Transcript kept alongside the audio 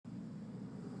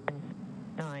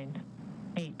9,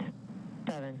 8,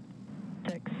 7,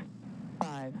 6,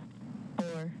 5,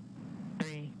 4,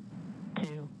 3,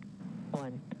 2,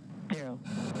 1, 0.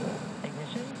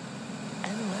 Ignition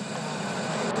and liftoff.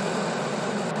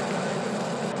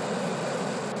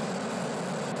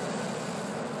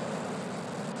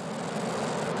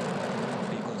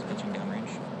 Vehicles pitching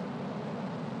downrange.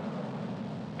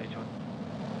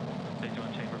 Stage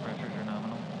 1 chamber pressures are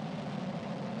nominal.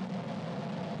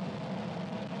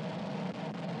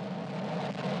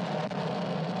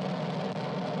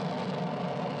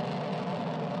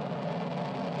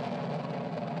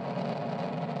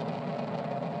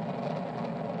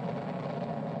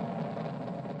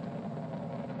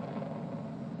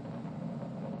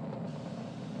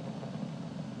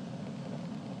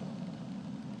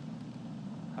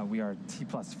 We are T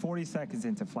plus 40 seconds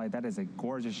into flight. That is a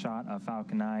gorgeous shot of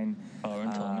Falcon 9.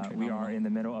 We are in the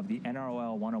middle of the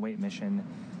NROL 108 mission.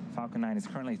 Falcon 9 is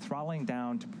currently throttling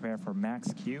down to prepare for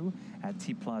max Q at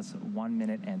T plus 1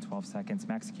 minute and 12 seconds.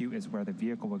 Max Q is where the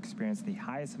vehicle will experience the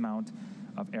highest amount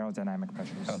of aerodynamic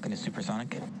pressures. Falcon is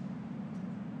supersonic.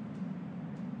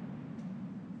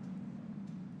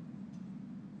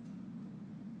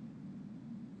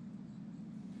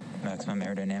 Maximum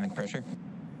aerodynamic pressure.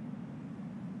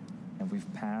 And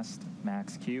we've passed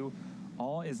max Q.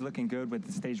 All is looking good with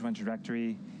the stage 1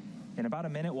 trajectory. In about a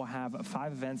minute, we'll have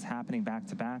 5 events happening back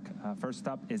to back. First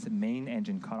up is main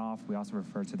engine cutoff. We also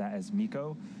refer to that as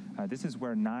MECO. This is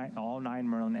where all 9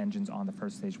 Merlin engines on the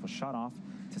first stage will shut off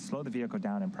to slow the vehicle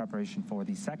down in preparation for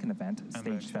the second event,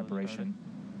 stage separation.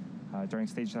 During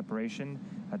stage separation,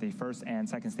 the first and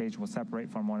second stage will separate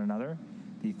from one another.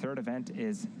 The third event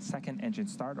is second engine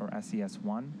start, or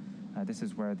SES1. This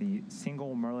is where the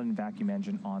single Merlin vacuum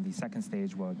engine on the second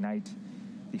stage will ignite.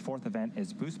 The fourth event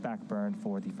is boost back burn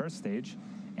for the first stage.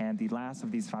 And the last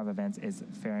of these 5 events is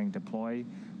fairing deploy,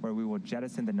 where we will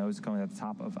jettison the nose cone at the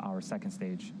top of our second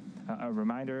stage. A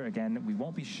reminder, again, we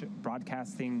won't be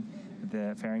broadcasting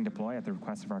the fairing deploy at the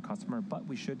request of our customer, but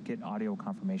we should get audio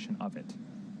confirmation of it.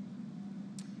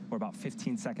 We're about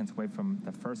 15 seconds away from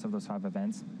the first of those 5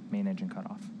 events, main engine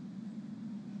cutoff.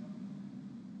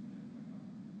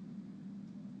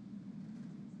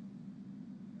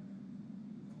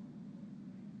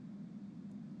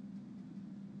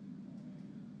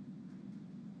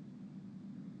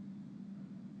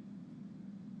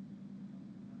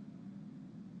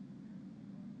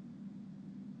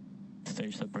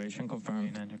 Stage separation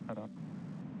confirmed. Main engine cutoff.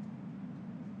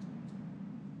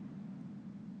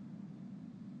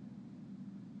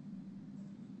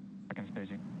 Second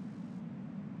staging.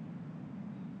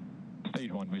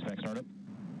 Stage 1, boost back startup.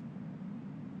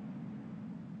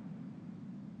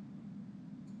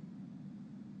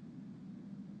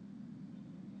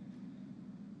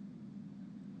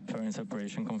 Fairing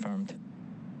separation confirmed.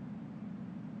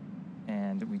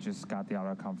 And we just got the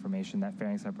auto confirmation that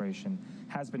fairing separation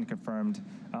has been confirmed.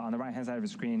 On the right-hand side of the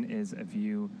screen is a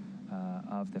view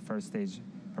of the first stage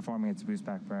performing its boost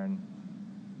back burn.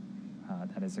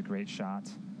 That is a great shot.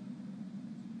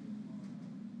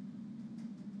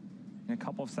 In a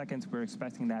couple of seconds, we're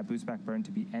expecting that boost back burn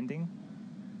to be ending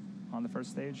on the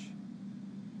first stage.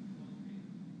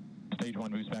 Stage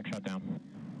 1, boost back shutdown.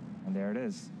 And there it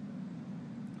is.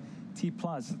 T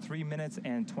plus 3 minutes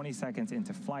and 20 seconds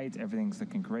into flight. Everything's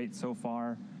looking great so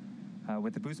far.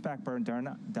 With the boost back burn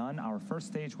done, our first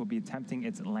stage will be attempting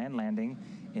its land landing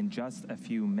in just a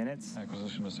few minutes.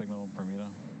 Acquisition of signal,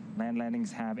 Bermuda. Land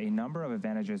landings have a number of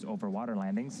advantages over water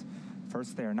landings.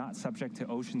 First, they are not subject to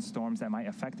ocean storms that might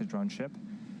affect the drone ship.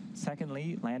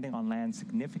 Secondly, landing on land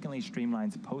significantly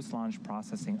streamlines post-launch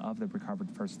processing of the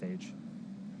recovered first stage.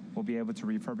 We'll be able to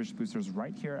refurbish boosters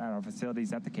right here at our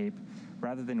facilities at the Cape,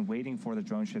 rather than waiting for the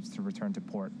drone ships to return to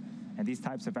port. And these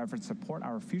types of efforts support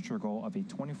our future goal of a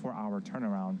 24-hour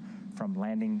turnaround from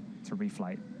landing to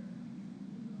reflight.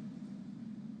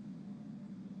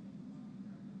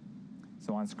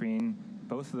 So on screen,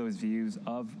 both of those views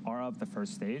are of the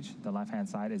first stage. The left-hand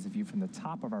side is a view from the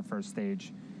top of our first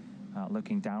stage,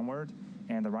 looking downward,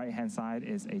 and the right-hand side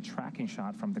is a tracking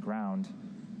shot from the ground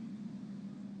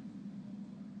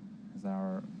as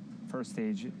our first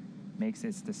stage makes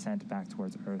its descent back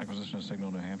towards Earth. Acquisition of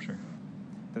signal, New Hampshire.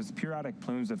 Those periodic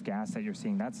plumes of gas that you're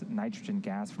seeing, that's nitrogen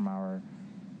gas from our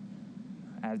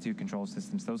attitude control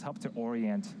systems. Those help to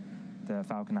orient the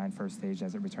Falcon 9 first stage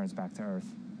as it returns back to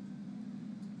Earth.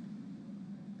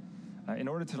 In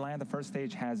order to land, the first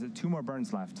stage has 2 more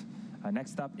burns left.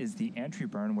 Next up is the entry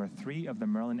burn, where 3 of the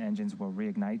Merlin engines will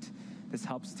reignite. This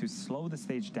helps to slow the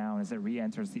stage down as it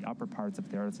re-enters the upper parts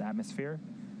of the Earth's atmosphere.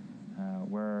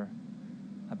 We're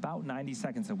about 90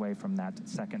 seconds away from that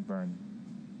second burn.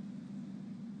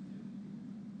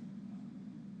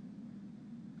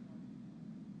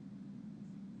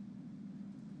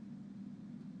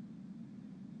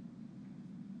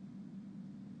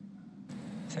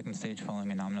 Second stage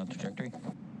following a nominal trajectory.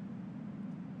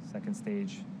 Second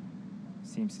stage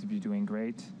seems to be doing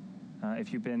great.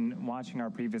 If you've been watching our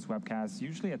previous webcasts,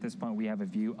 usually at this point we have a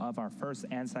view of our first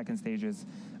and second stages.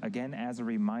 Again, as a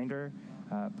reminder,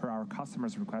 per our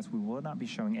customer's request, we will not be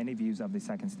showing any views of the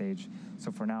second stage.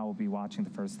 So for now, we'll be watching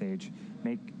the first stage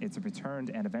make its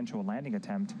returned and eventual landing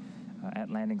attempt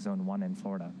at landing zone 1 in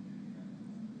Florida.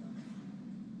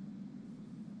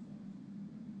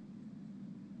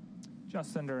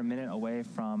 Just under a minute away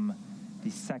from the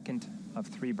second of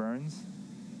 3 burns.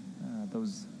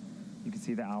 You can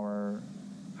see that our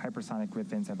hypersonic grid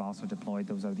fins have also deployed.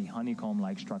 Those are the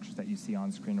honeycomb-like structures that you see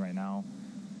on screen right now.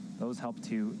 Those help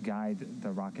to guide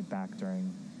the rocket back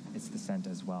during its descent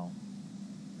as well.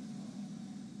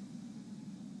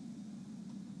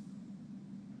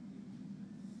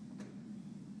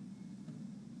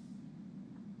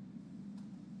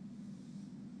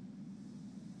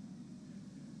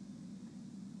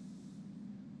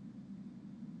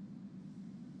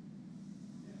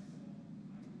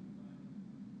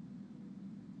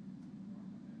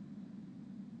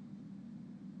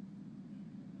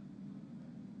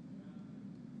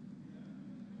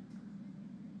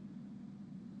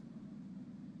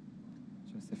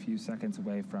 Just a few seconds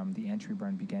away from the entry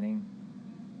burn beginning.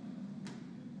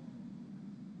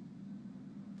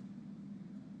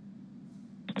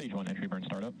 Stage 1 entry burn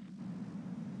startup.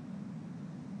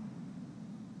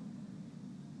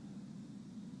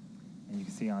 And you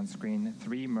can see on screen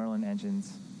 3 Merlin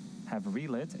engines have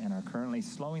relit and are currently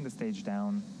slowing the stage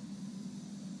down.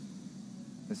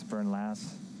 This burn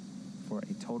lasts for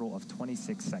a total of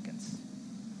 26 seconds.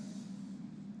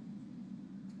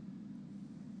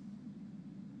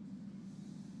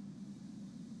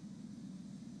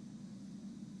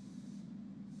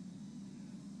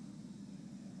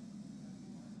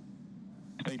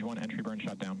 Stage 1 entry burn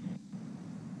shut down.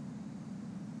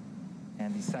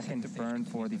 And the second burn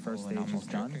for the first stage is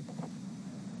done.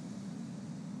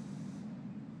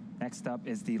 Next up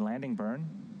is the landing burn,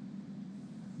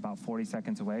 about 40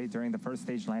 seconds away. During the first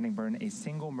stage landing burn, a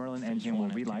single Merlin engine will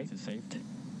relight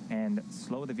and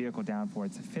slow the vehicle down for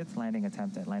its 5th landing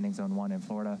attempt at landing zone 1 in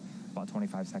Florida. About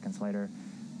 25 seconds later,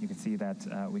 you can see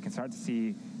that we can start to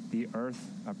see the Earth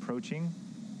approaching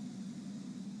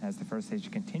as the first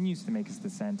stage continues to make its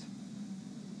descent.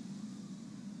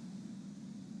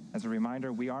 As a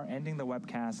reminder, we are ending the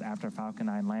webcast after Falcon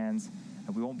 9 lands,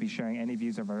 and we won't be sharing any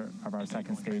views of our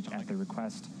second stage at the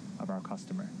request of our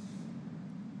customer.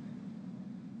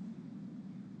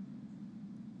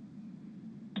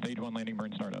 Stage 1 landing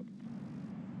burn startup.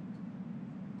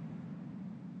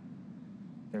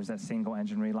 There's that single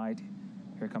engine relight.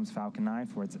 Here comes Falcon 9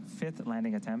 for its 5th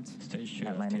landing attempt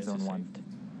at landing zone 1.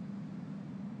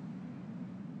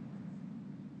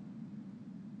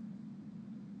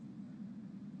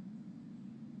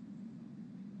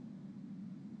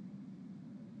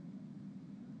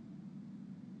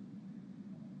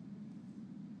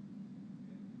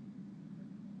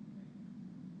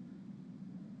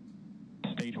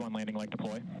 Stage 1 landing leg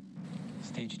deploy.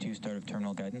 Stage 2 start of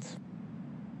terminal guidance.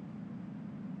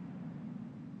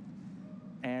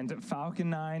 And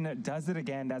Falcon 9 does it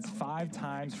again. That's 5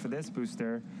 times for this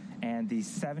booster, and the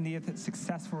 70th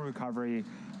successful recovery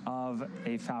of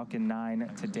a Falcon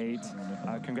 9 to date.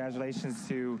 Congratulations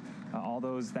to all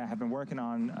those that have been working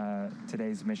on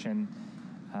today's mission.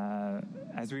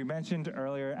 As we mentioned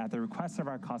earlier, at the request of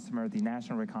our customer, the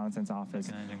National Reconnaissance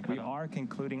Office, we are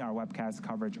concluding our webcast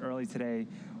coverage early today.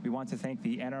 We want to thank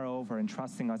the NRO for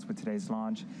entrusting us with today's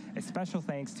launch. A special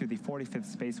thanks to the 45th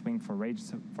Space Wing for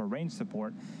range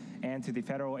support, and to the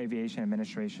Federal Aviation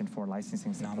Administration for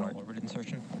licensing support. Nominal orbit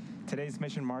insertion. Today's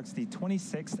mission marks the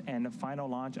 26th and final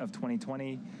launch of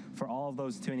 2020. For all of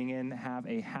those tuning in, have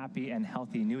a happy and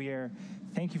healthy new year.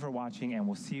 Thank you for watching, and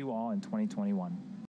we'll see you all in 2021.